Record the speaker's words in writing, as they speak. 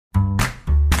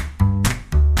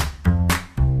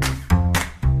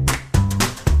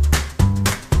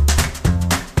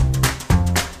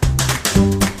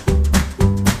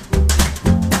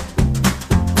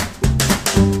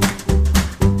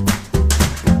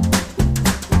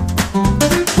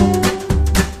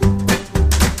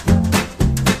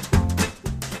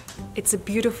It's a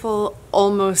beautiful,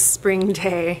 almost spring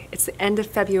day. It's the end of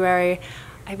February.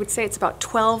 I would say it's about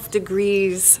 12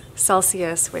 degrees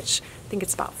Celsius, which I think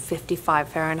it's about 55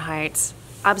 Fahrenheit.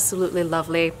 Absolutely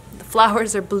lovely. The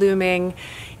flowers are blooming,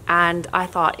 and I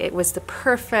thought it was the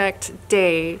perfect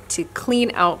day to clean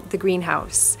out the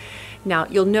greenhouse. Now,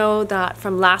 you'll know that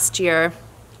from last year,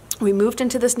 we moved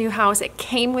into this new house. It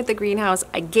came with the greenhouse.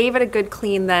 I gave it a good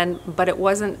clean then, but it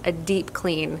wasn't a deep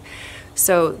clean.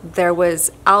 So there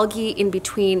was algae in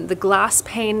between the glass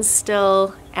panes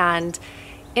still, and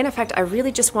in effect, I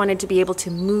really just wanted to be able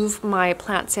to move my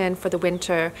plants in for the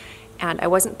winter, and I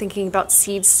wasn't thinking about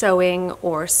seed sowing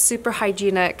or super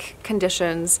hygienic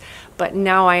conditions, but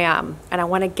now I am, and I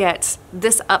want to get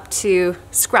this up to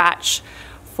scratch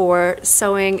for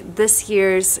sowing this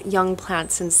year's young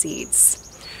plants and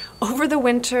seeds. Over the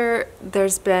winter,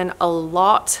 there's been a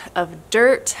lot of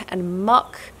dirt and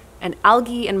muck and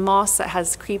algae and moss that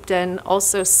has creeped in.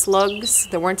 Also slugs.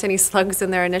 There weren't any slugs in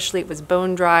there initially. It was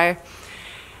bone dry.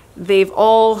 They've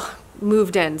all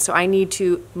moved in, so I need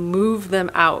to move them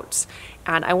out.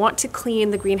 And I want to clean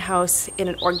the greenhouse in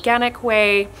an organic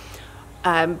way,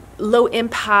 low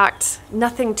impact,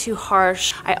 nothing too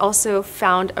harsh. I also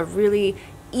found a really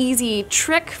easy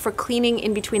trick for cleaning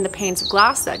in between the panes of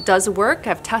glass that does work.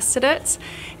 I've tested it.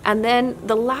 And then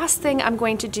the last thing I'm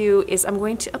going to do is I'm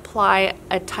going to apply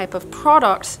a type of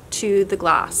product to the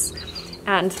glass.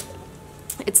 And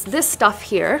it's this stuff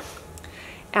here.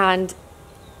 And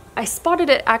I spotted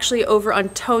it actually over on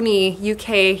Tony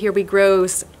UK Here We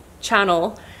Grow's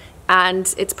channel,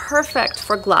 and it's perfect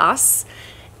for glass.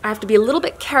 I have to be a little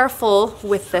bit careful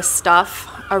with this stuff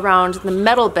around the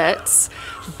metal bits,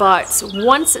 but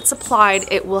once it's applied,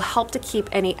 it will help to keep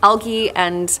any algae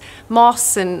and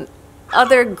moss and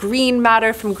other green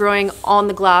matter from growing on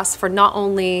the glass for not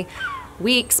only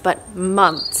weeks, but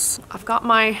months. I've got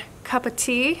my cup of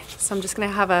tea, so I'm just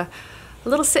gonna have a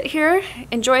little sit here,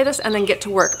 enjoy this, and then get to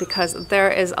work because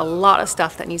there is a lot of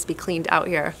stuff that needs to be cleaned out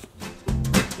here.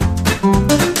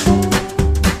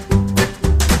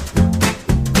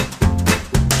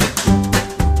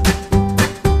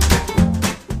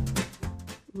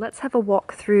 Let's have a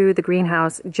walk through the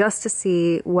greenhouse just to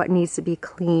see what needs to be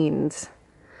cleaned.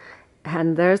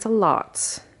 And there's a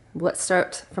lot. Let's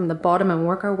start from the bottom and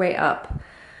work our way up.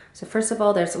 So first of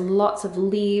all, there's lots of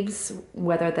leaves,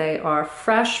 whether they are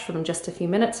fresh from just a few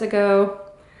minutes ago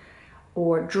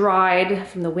or dried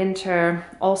from the winter.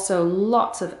 Also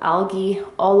lots of algae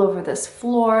all over this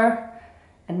floor,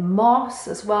 and moss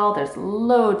as well. There's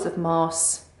loads of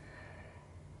moss.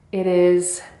 It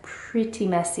is pretty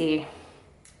messy,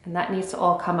 and that needs to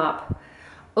all come up.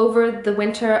 Over the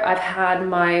winter, I've had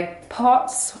my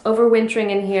pots overwintering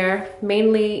in here,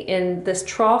 mainly in this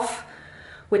trough,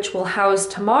 which will house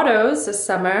tomatoes this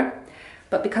summer.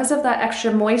 But because of that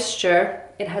extra moisture,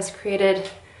 it has created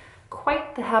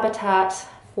quite the habitat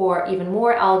for even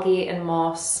more algae and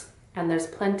moss, and there's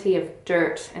plenty of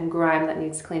dirt and grime that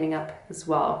needs cleaning up as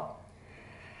well.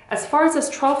 As far as this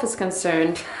trough is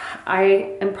concerned,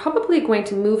 I am probably going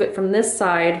to move it from this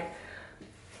side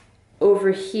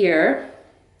over here.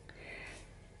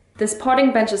 This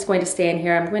potting bench is going to stay in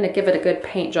here. I'm going to give it a good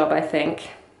paint job, I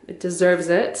think. It deserves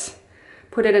it.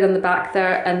 Put it in the back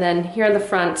there, and then here in the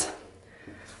front,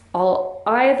 I'll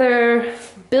either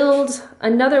build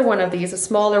another one of these, a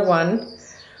smaller one,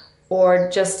 or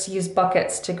just use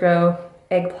buckets to grow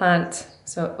eggplant,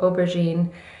 so aubergine,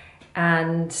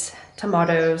 and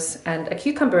tomatoes, and a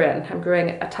cucumber in. I'm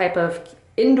growing a type of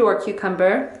indoor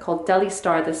cucumber called Deli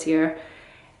Star this year,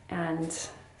 and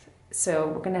so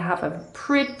we're gonna have a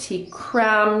pretty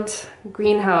crammed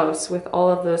greenhouse with all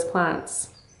of those plants.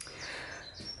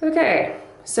 Okay,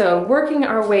 so working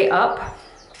our way up,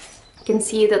 you can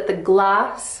see that the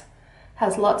glass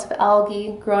has lots of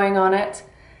algae growing on it.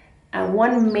 And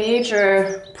one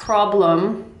major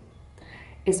problem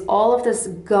is all of this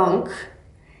gunk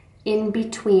in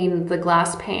between the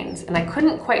glass panes. And I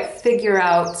couldn't quite figure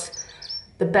out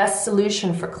the best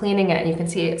solution for cleaning it. And you can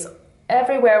see it's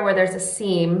everywhere where there's a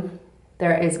seam,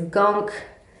 there is gunk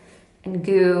and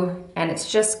goo, and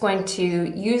it's just going to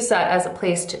use that as a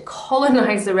place to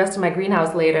colonize the rest of my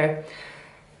greenhouse later.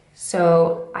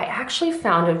 So I actually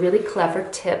found a really clever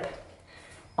tip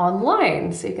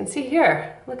online. So you can see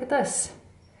here, look at this.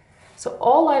 So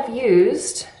all I've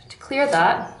used to clear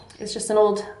that is just an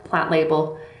old plant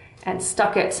label and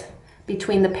stuck it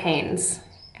between the panes.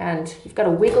 And you've got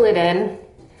to wiggle it in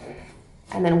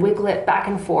and then wiggle it back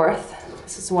and forth.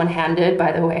 This is one-handed,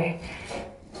 by the way.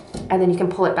 And then you can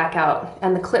pull it back out,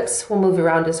 and the clips will move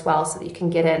around as well so that you can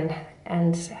get in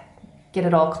and get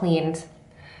it all cleaned.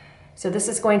 So this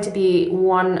is going to be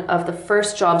one of the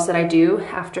first jobs that I do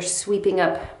after sweeping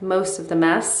up most of the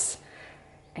mess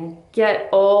and get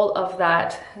all of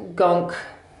that gunk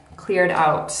cleared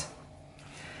out.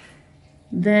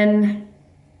 Then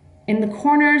in the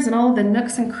corners and all the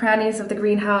nooks and crannies of the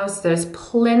greenhouse, there's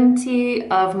plenty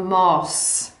of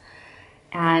moss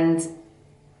and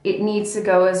it needs to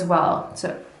go as well.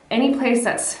 So any place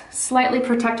that's slightly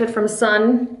protected from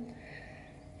sun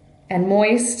and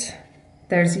moist,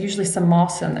 there's usually some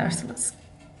moss in there. So let's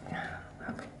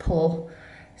pull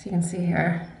so you can see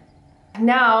here.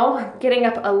 Now, getting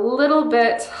up a little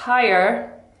bit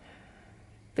higher,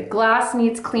 the glass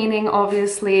needs cleaning,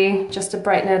 obviously, just to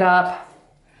brighten it up.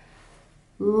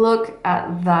 Look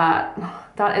at that.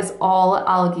 That is all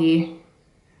algae.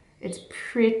 It's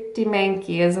pretty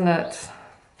manky, isn't it?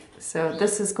 So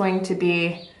this is going to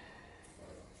be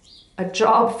a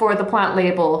job for the plant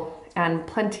label and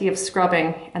plenty of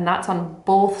scrubbing, and that's on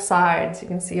both sides. You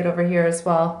can see it over here as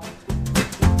well.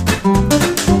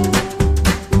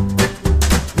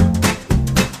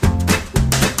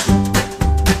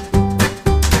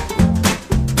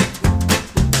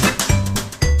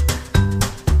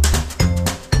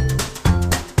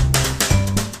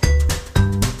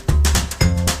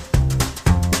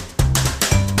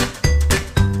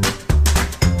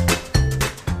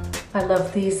 I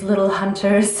love these little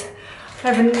hunters.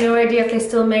 I have no idea if they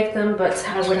still make them, but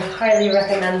I would highly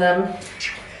recommend them.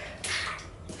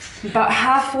 About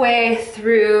halfway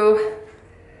through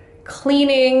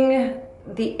cleaning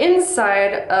the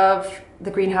inside of the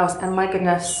greenhouse, and my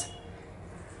goodness,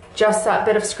 just that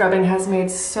bit of scrubbing has made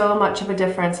so much of a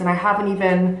difference, and I haven't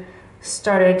even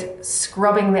started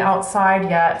scrubbing the outside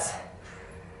yet.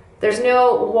 There's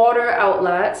no water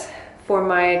outlet for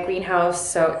my greenhouse,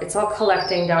 so it's all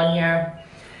collecting down here.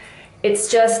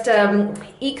 It's just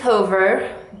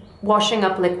Ecover washing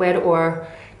up liquid or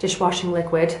dishwashing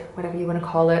liquid, whatever you want to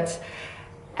call it.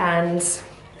 And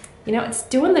you know, it's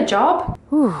doing the job.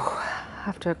 Whew.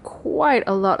 After quite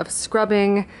a lot of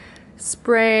scrubbing,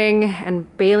 spraying,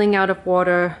 and bailing out of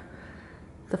water,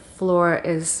 the floor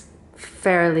is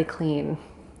fairly clean.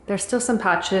 There's still some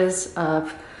patches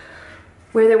of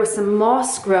where there was some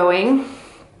moss growing,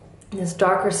 this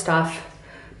darker stuff,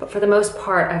 but for the most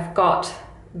part, I've got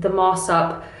the moss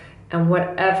up, and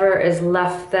whatever is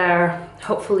left there,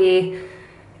 hopefully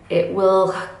it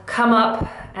will come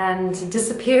up and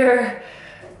disappear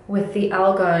with the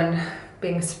algae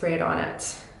being sprayed on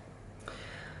it.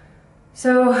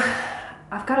 So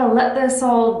I've got to let this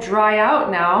all dry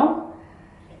out now,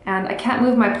 and I can't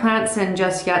move my plants in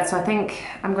just yet, so I think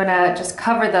I'm gonna just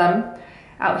cover them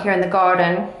out here in the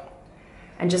garden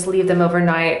and just leave them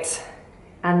overnight.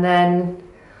 And then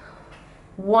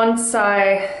once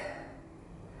I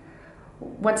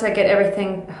get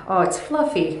everything, oh, it's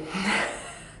fluffy.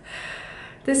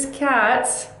 This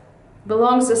cat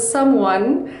belongs to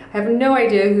someone, I have no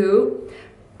idea who,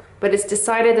 but it's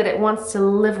decided that it wants to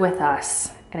live with us,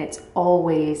 and it's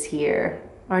always here.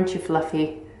 Aren't you,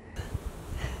 Fluffy?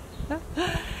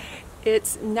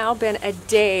 It's now been a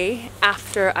day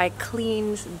after I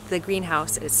cleaned the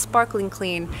greenhouse. It's sparkling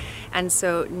clean, and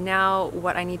so now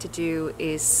what I need to do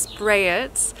is spray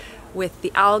it with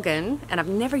the algae, and I've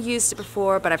never used it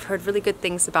before, but I've heard really good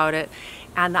things about it.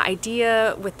 And the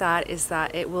idea with that is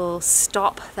that it will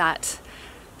stop that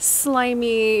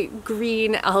slimy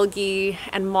green algae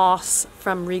and moss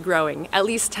from regrowing, at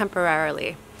least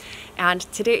temporarily. And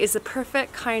today is the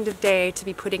perfect kind of day to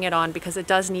be putting it on because it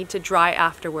does need to dry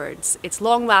afterwards. It's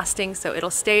long lasting, so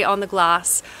it'll stay on the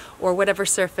glass or whatever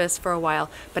surface for a while,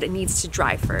 but it needs to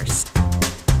dry first.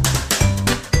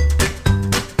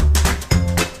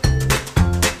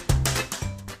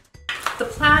 The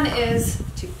plan is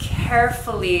to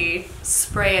carefully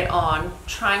spray it on,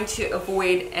 trying to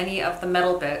avoid any of the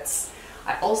metal bits.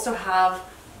 I also have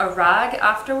a rag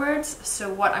afterwards,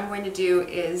 so what I'm going to do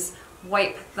is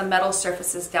wipe the metal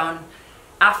surfaces down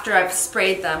after I've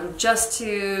sprayed them, just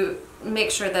to make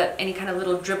sure that any kind of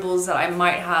little dribbles that I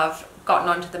might have gotten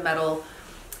onto the metal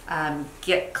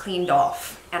get cleaned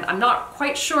off. And I'm not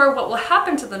quite sure what will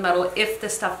happen to the metal if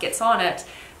this stuff gets on it,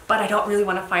 but I don't really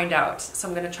want to find out, so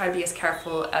I'm going to try to be as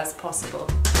careful as possible.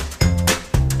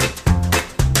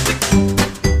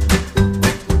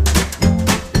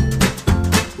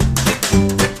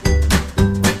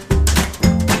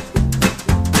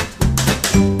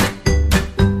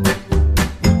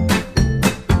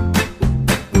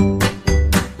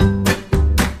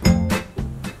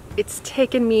 It's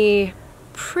taken me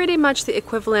pretty much the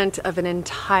equivalent of an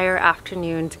entire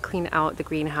afternoon to clean out the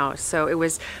greenhouse. So it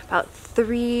was about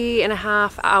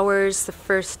 3.5 hours the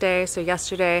first day, so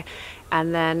yesterday,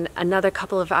 and then another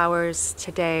couple of hours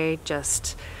today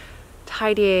just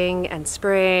tidying and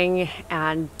spraying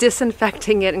and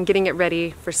disinfecting it and getting it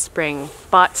ready for spring.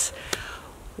 But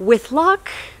with luck,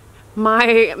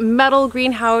 my metal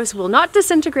greenhouse will not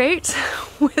disintegrate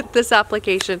with this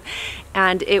application,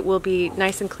 and it will be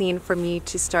nice and clean for me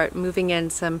to start moving in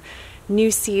some new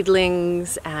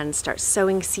seedlings and start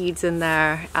sowing seeds in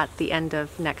there at the end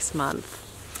of next month.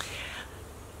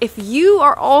 If you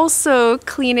are also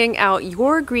cleaning out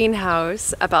your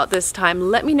greenhouse about this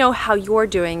time, let me know how you're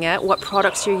doing it, what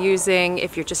products you're using,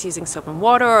 if you're just using soap and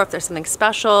water or if there's something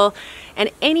special,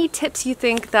 and any tips you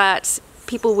think that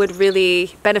people would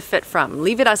really benefit from.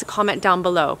 Leave it as a comment down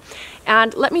below.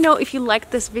 And let me know if you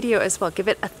liked this video as well. Give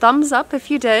it a thumbs up if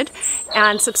you did,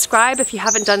 and subscribe if you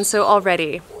haven't done so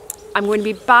already. I'm going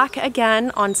to be back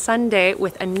again on Sunday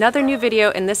with another new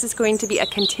video, and this is going to be a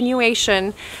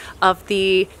continuation of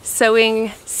the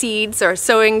sowing seeds or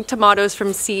sowing tomatoes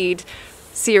from seed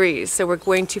series. So we're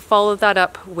going to follow that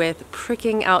up with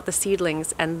pricking out the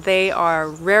seedlings, and they are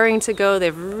raring to go.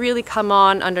 They've really come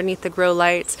on underneath the grow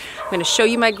lights. I'm going to show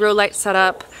you my grow light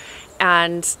setup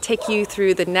and take you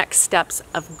through the next steps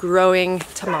of growing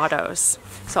tomatoes.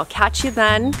 So I'll catch you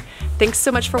then. Thanks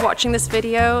so much for watching this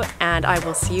video, and I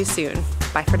will see you soon.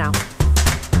 Bye for now.